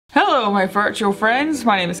Hello my virtual friends,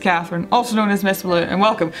 my name is Catherine, also known as Miss Blue, and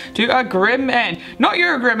welcome to a Grim End. Not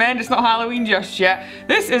your Grim End, it's not Halloween just yet.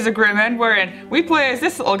 This is a Grim End wherein we play as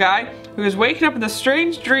this little guy who is waking up in this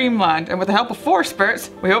strange dreamland, and with the help of 4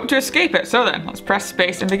 spirits, we hope to escape it. So then, let's press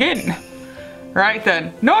space and begin. Right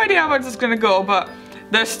then, no idea how much it's gonna go, but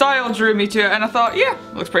the style drew me to it and I thought, yeah,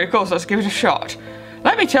 looks pretty cool, so let's give it a shot.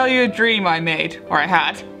 Let me tell you a dream I made, or I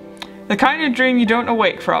had. The kind of dream you don't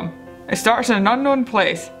awake from. It starts in an unknown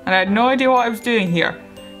place, and I had no idea what I was doing here.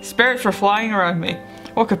 Spirits were flying around me.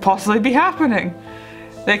 What could possibly be happening?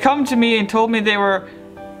 They come to me and told me they were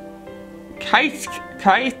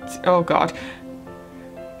Kaitiakis.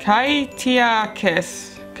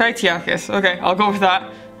 Okay, I'll go with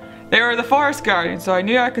that. They were the forest guardians, so I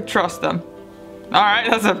knew I could trust them. Alright,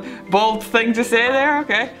 that's a bold thing to say there,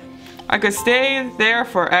 okay. I could stay there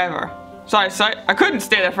forever. Sorry, I couldn't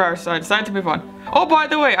stay there forever, so I decided to move on. Oh, by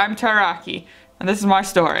the way, I'm Taraki, and this is my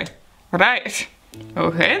story. Right.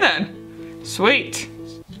 Okay then. Sweet.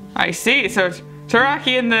 I see, so it's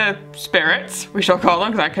Taraki and the spirits, we shall call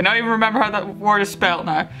them, because I cannot even remember how that word is spelled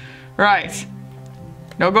now. Right.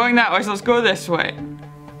 No going that way, so let's go this way.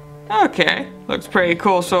 Okay, looks pretty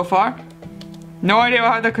cool so far. No idea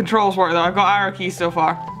how the controls work though, I've got arrow keys so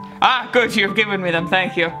far. Ah, good, you've given me them,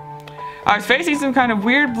 thank you. I was facing some kind of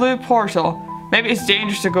weird blue portal. Maybe it's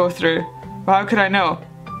dangerous to go through. But how could I know?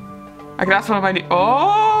 I could ask one of my...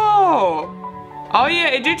 Oh! Oh yeah,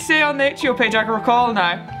 it did say on the itch.io page, I can recall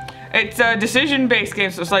now. It's a decision-based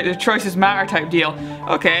game, so it's like the choices matter type deal.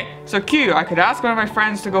 Okay, so Q, I could ask one of my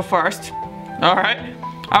friends to go first. Alright.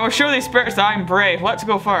 I will show these spirits that I'm brave. Let's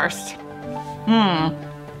go first.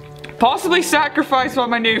 Possibly sacrifice one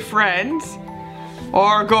of my new friends.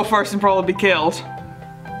 Or go first and probably be killed.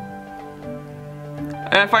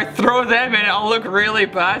 If I throw them in, it'll look really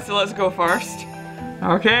bad, so let's go first.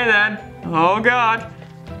 Okay then. Oh god.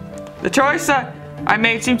 The choice that I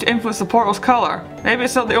made seemed to influence the portal's color. Maybe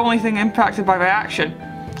it's not the only thing impacted by my action.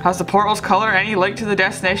 Has the portal's color any link to the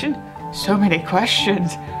destination? So many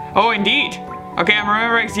questions. Oh, indeed. Okay, I'm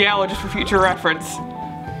remembering it's yellow just for future reference.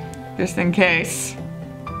 Just in case.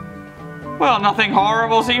 Well, nothing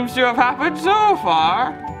horrible seems to have happened so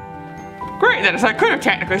far. Great then, so I could have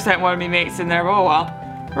technically sent one of my mates in there, but oh well.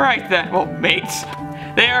 Right then, well, mates.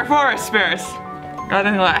 They are forest spirits.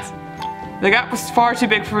 Nonetheless, the gap was far too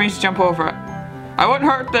big for me to jump over it. I wouldn't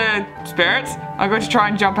hurt the spirits. I'm going to try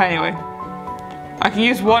and jump anyway. I can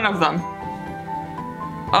use one of them.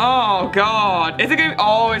 Oh god, is it gonna be,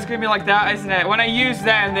 oh, it's gonna be like that, isn't it? When I use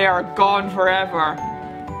them, they are gone forever.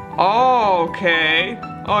 Okay.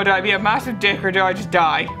 Oh, do I be a massive dick or do I just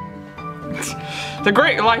die? It's a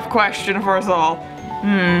great life question for us all.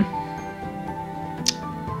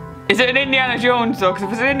 Is it an Indiana Jones though? Because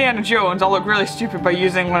if it's an Indiana Jones, I'll look really stupid by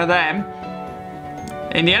using one of them.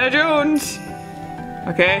 Indiana Jones!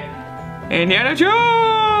 Okay. Indiana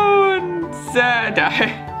Jones! Did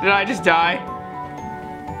I just die?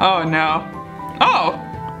 Oh no. Oh!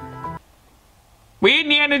 We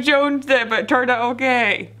Indiana Jones did, but it turned out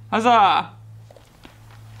okay. Huzzah!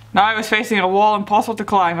 Now I was facing a wall impossible to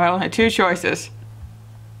climb. I only had 2 choices.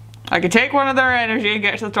 I could take one of their energy and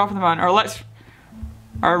get to the top of the mountain,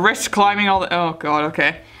 or risk climbing all the... Oh god,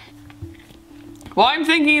 okay. Well, I'm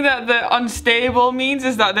thinking that the unstable means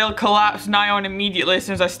is that they'll collapse nigh on immediately as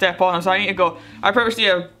soon as I step on them, so I need to go... I purposely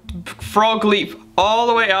a frog leap all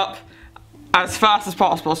the way up as fast as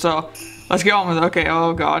possible, so let's get on with it. Okay,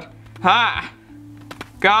 oh god. Ha!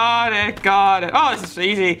 Got it, got it. Oh, this is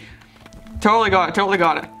easy. Totally got it, totally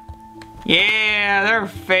got it. Yeah, they're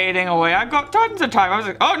fading away. I've got tons of time. I was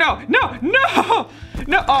like, oh no, no, no!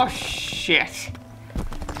 No, oh shit.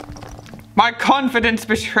 My confidence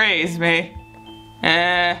betrays me.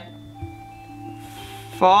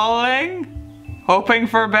 Falling? Hoping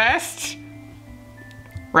for best?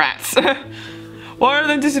 Rats. One of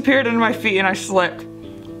them disappeared under my feet and I slipped.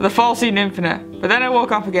 The fall seemed infinite, but then I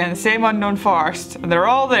woke up again in the same unknown forest, and they're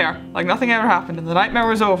all there, like nothing ever happened, and the nightmare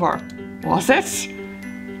was over. Was it?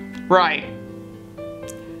 Right.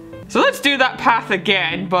 So let's do that path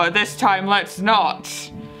again, but this time let's not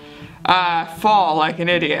fall like an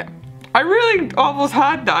idiot. I really almost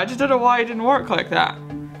had that, I just don't know why it didn't work like that.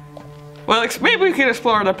 Well, maybe we can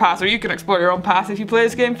explore other paths, or you can explore your own path if you play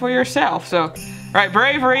this game for yourself, so. Right,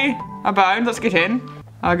 bravery abound, let's get in.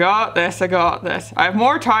 I got this, I got this. I have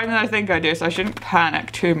more time than I think I do, so I shouldn't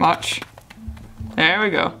panic too much. There we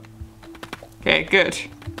go. Okay, good.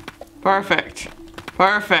 Perfect.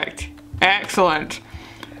 Perfect. Excellent.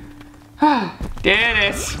 Did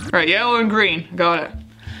it. Right, yellow and green, got it.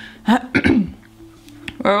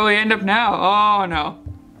 Where will we end up now? Oh no.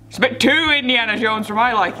 It's a bit too Indiana Jones for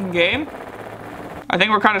my liking game. I think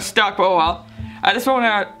we're kind of stuck, but oh well. At this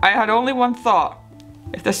moment, I had only one thought.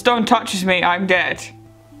 If the stone touches me, I'm dead.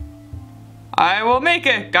 I will make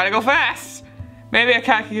it. Gotta go fast. Maybe a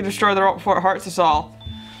cat can destroy the rock before it hurts us all.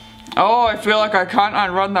 Oh, I feel like I can't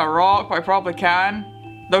unrun the rock, but I probably can.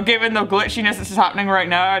 Though given the glitchiness that's happening right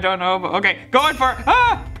now, I don't know, but okay. Going for it.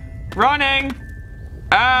 Ah! Running.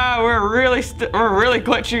 We're really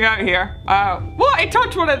glitching out here. What? I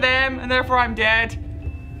touched one of them, and therefore I'm dead.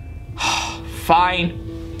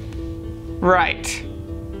 Fine. Right.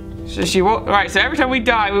 So she won't. Right. So every time we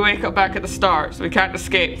die, we wake up back at the start, so we can't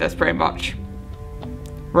escape this pretty much.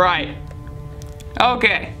 Right.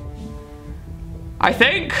 Okay. I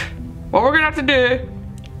think what we're gonna have to do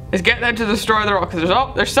is get them to destroy the rock,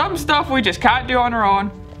 because there's some stuff we just can't do on our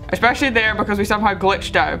own, especially there because we somehow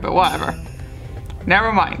glitched out. But whatever.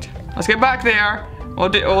 Never mind. Let's get back there. We'll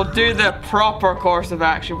do the proper course of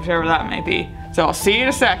action, whichever that may be. So I'll see you in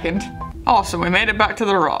a second. Awesome, we made it back to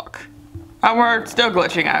the rock. And we're still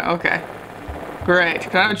glitching out, okay. Great,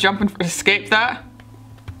 can I jump and escape that?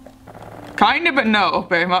 Kinda, but no,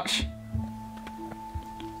 very much.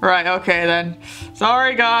 Right, okay then.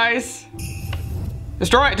 Sorry guys.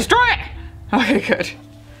 Destroy it, destroy it! Okay, good.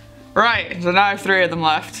 Right, so now I have 3 of them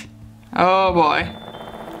left. Oh boy.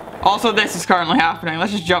 Also, this is currently happening.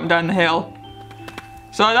 Let's just jump down the hill.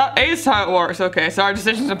 So that is how it works. Okay, so our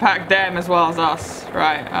decisions impact them as well as us.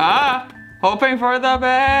 Right. Hoping for the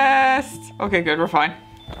best. Okay, good. We're fine.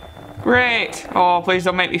 Great. Oh, please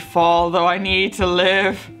don't make me fall, though. I need to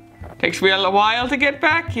live. Takes me a little while to get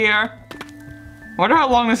back here. I wonder how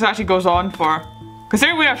long this actually goes on for.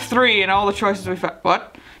 Considering we have 3 and all the choices we've had.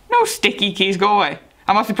 What? No sticky keys. Go away.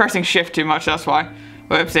 I must be pressing shift too much. That's why.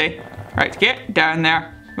 Whoopsie. Right, get down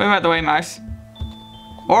there. Move out the way, mouse.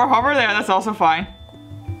 Or hover there, that's also fine.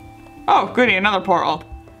 Oh, goody, another portal.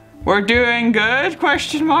 We're doing good?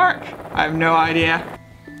 Question mark? I have no idea.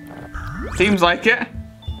 Seems like it.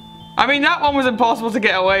 I mean, that one was impossible to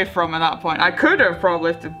get away from at that point. I could have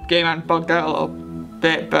probably if the game hadn't bugged out a little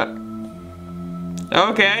bit, but...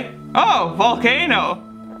 Okay. Oh, volcano.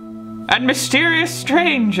 And mysterious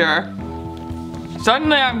stranger.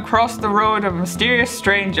 Suddenly I'm across the road of a mysterious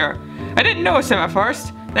stranger. I didn't notice him at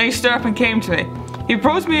first. Then he stood up and came to me. He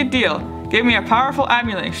proposed me a deal. Gave me a powerful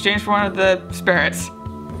amulet in exchange for one of the spirits.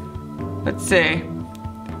 Let's see.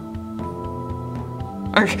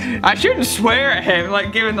 I shouldn't swear at him,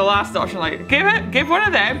 like given the last option, like give one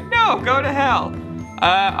of them. No, go to hell.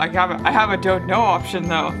 I have a don't know option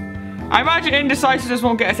though. I imagine indecisiveness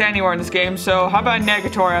won't get us anywhere in this game, so how about a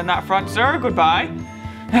negatory on that front, sir? Goodbye.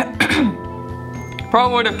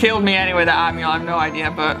 Probably would have killed me anyway, that amulet, I have no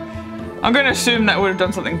idea, but I'm gonna assume that would have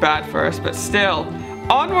done something bad for us, but still.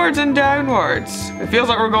 Onwards and downwards. It feels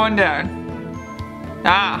like we're going down.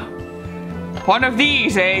 Ah. One of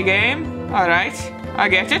these, eh, game? Alright. I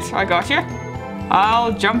get it. I got you.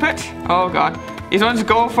 I'll jump it. Oh, God. These ones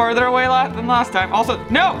go further away than last time. Also,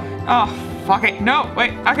 no! Oh, fuck it. No,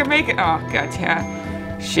 wait. I can make it. Oh, God,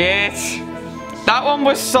 yeah. Shit. That one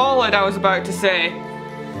was solid, I was about to say.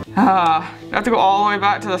 I have to go all the way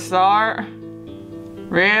back to the start.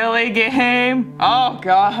 Really, game? Oh,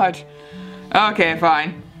 God. Okay,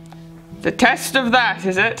 fine. The test of that,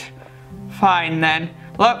 is it? Fine, then.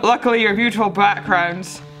 Luckily, your beautiful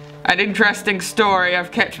backgrounds and interesting story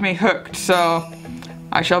have kept me hooked, so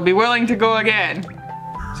I shall be willing to go again.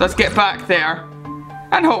 So let's get back there.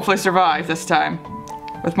 And hopefully survive this time.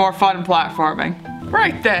 With more fun platforming.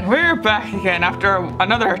 Right then, we're back again after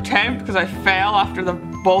another attempt, because I fell after the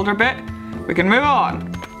boulder bit. We can move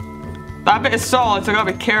on. That bit is solid, so I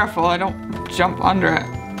gotta be careful I don't jump under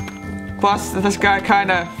it. Plus, this guy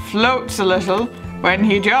kind of floats a little when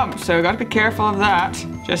he jumps, so we gotta be careful of that,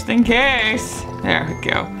 just in case. There we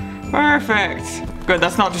go. Perfect. Good,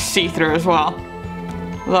 that's not just see-through as well.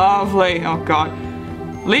 Lovely. Oh, God.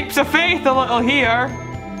 Leaps of faith a little here.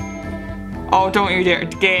 Oh, don't you dare.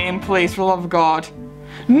 Game, please, for the love of God.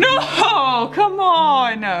 No! Come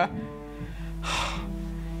on!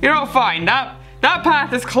 You know, fine. That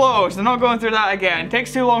path is closed. I'm not going through that again. It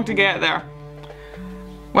takes too long to get there.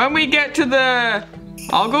 When we get to the...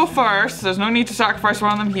 I'll go first. There's no need to sacrifice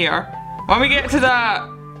one of them here. When we get to that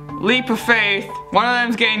leap of faith, one of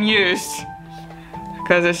them's getting used.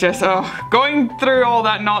 Because it's just, going through all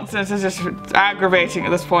that nonsense is just aggravating at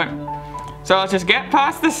this point. So let's just get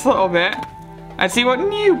past this little bit and see what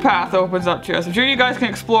new path opens up to us. I'm sure you guys can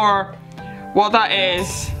explore what that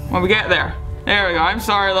is when we get there. There we go. I'm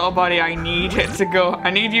sorry, little buddy. I need it to go. I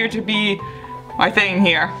need you to be my thing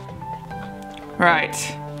here. Right.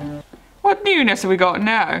 What newness have we got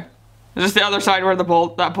now? Is this the other side where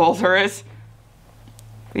that boulder is?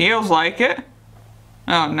 Feels like it.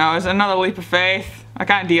 Oh no, is it another leap of faith? I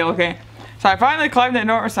can't deal, okay. So I finally climbed the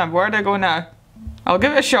enormous ramp. Where do I go now? I'll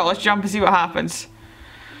give it a shot. Let's jump and see what happens.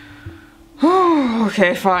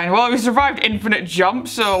 Okay, fine. Well, we survived infinite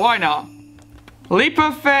jumps, so why not? Leap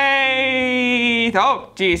of faith. Oh,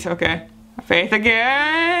 jeez, okay. Faith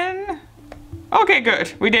again. Okay,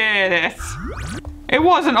 good. We did it. It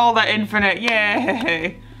wasn't all that infinite.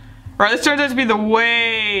 Yay. Right, this turns out to be the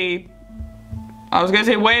way... I was going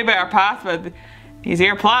to say way better path, but these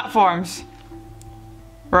here platforms.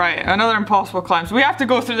 Right, another impossible climb. So we have to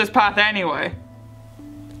go through this path anyway.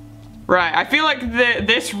 Right, I feel like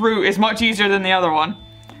this route is much easier than the other one,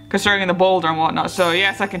 considering the boulder and whatnot. So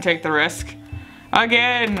yes, I can take the risk.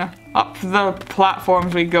 Again, up the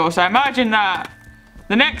platforms we go. So I imagine that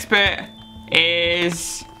the next bit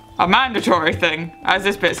is a mandatory thing, as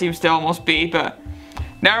this bit seems to almost be, but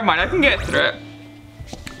never mind, I can get through it.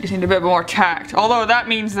 Just need a bit more tact. Although that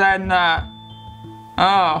means then that...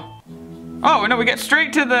 Oh, no, we get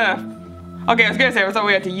straight to the... Okay, I was gonna say, I thought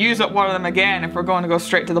we had to use up one of them again if we're going to go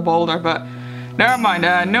straight to the boulder, but never mind.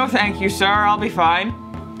 No thank you, sir, I'll be fine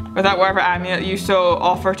without whatever amulet you so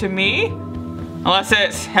offer to me. Unless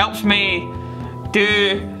it helps me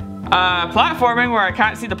do platforming where I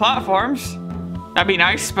can't see the platforms. That'd be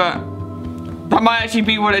nice, but that might actually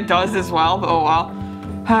be what it does as well, but oh well.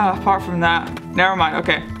 Apart from that, never mind,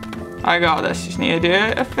 okay. I got this, just need to do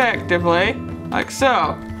it effectively, like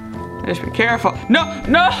so. Just be careful. No!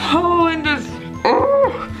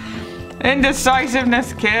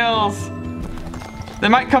 Indecisiveness kills. They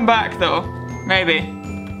might come back though, maybe.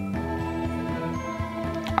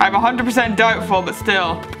 I'm 100% doubtful, but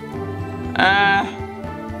still.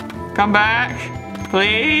 Come back,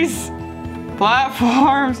 please.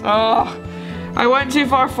 Platforms. Oh, I went too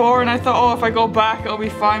far forward and I thought, oh, if I go back, it'll be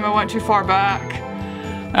fine. I went too far back.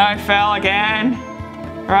 I fell again.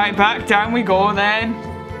 Right, back down we go then.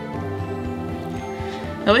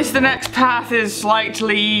 At least the next path is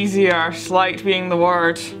slightly easier. Slight being the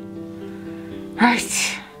word.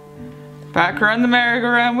 Right. Back around the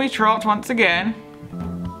merry-go-round we trot once again.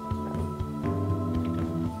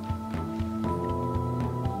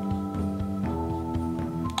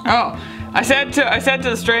 Oh, I said to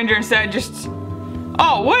the stranger instead, just,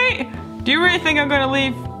 oh wait, do you really think I'm gonna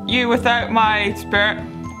leave you without my spirit?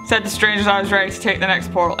 Said the stranger as I was ready to take the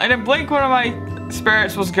next portal. In a blink, one of my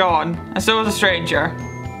spirits was gone, and so was the stranger.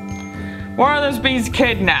 One of them's been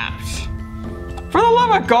kidnapped. For the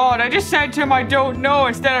love of God, I just said to him I don't know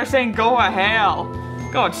instead of saying go to hell.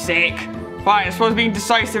 God's sake. Fine, I suppose being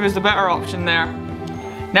decisive is the better option there.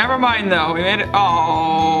 Never mind though, we made it.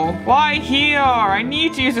 Oh, why here? I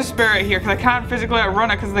need to use a spirit here because I can't physically outrun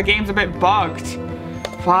it because the game's a bit bugged.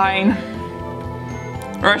 Fine.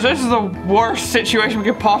 Alright, so this is the worst situation we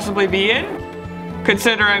could possibly be in,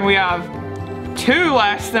 considering we have 2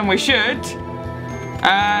 less than we should,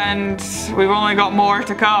 and we've only got more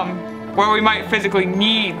to come, where we might physically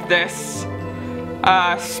need this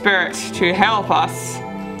spirit to help us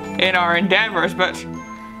in our endeavors, but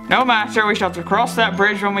no matter, we shall have to cross that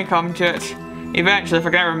bridge when we come to it. Eventually, if I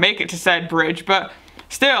can ever make it to said bridge, but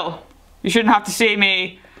still, you shouldn't have to see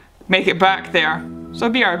me make it back there. So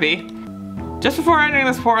BRB. Just before entering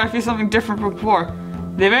this portal, I feel something different from before.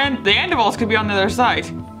 The end of all could be on the other side.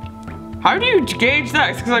 How do you gauge that?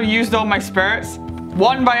 It's because I've used all my spirits.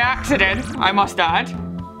 One by accident, I must add.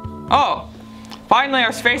 Oh, finally I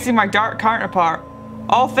was facing my dark counterpart.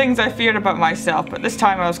 All things I feared about myself, but this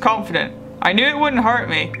time I was confident. I knew it wouldn't hurt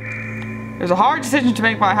me. It was a hard decision to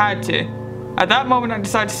make, but I had to. At that moment, I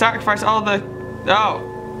decided to sacrifice all the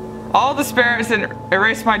spirits and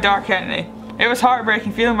erase my dark entity. It was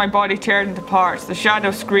heartbreaking, feeling my body teared into parts. The shadow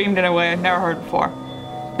screamed in a way I'd never heard before.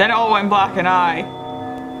 Then it all went black and I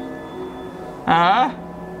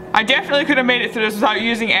definitely could have made it through this without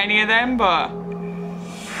using any of them, but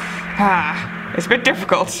it's a bit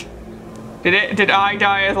difficult. Did I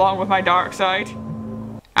die along with my dark side?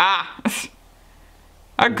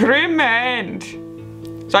 A grim end.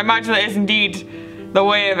 So I imagine that is indeed the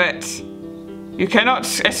way of it. You cannot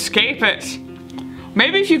escape it.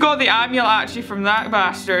 Maybe if you got the amulet actually from that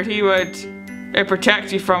bastard, he would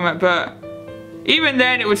protect you from it, but even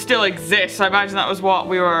then it would still exist. So I imagine that was what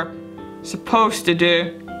we were supposed to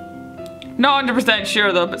do. Not 100%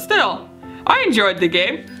 sure though, but still, I enjoyed the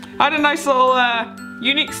game. Had a nice little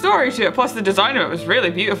unique story to it. Plus the design of it was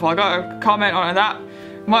really beautiful. I got a comment on that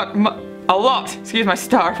a lot. Excuse my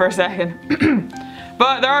stutter for a second.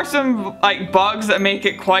 But there are some like bugs that make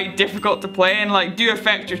it quite difficult to play and like do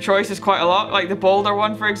affect your choices quite a lot. Like the boulder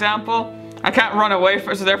one, for example. I can't run away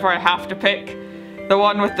from it, so therefore I have to pick the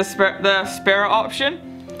one with the spirit option.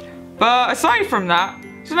 But aside from that,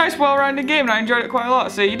 it's a nice, well-rounded game, and I enjoyed it quite a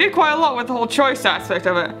lot. So you did quite a lot with the whole choice aspect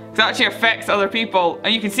of it. It actually affects other people,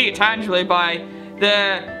 and you can see it tangibly by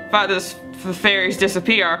the fact that the fairies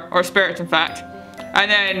disappear, or spirits in fact. And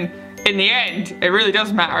then, in the end, it really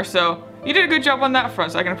does matter, so you did a good job on that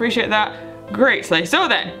front, so I can appreciate that greatly. So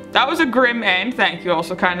then, that was a grim end. Thank you all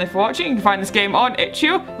so kindly for watching. You can find this game on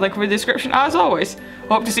itch.io, link in the description as always.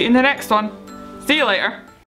 Hope to see you in the next one. See you later.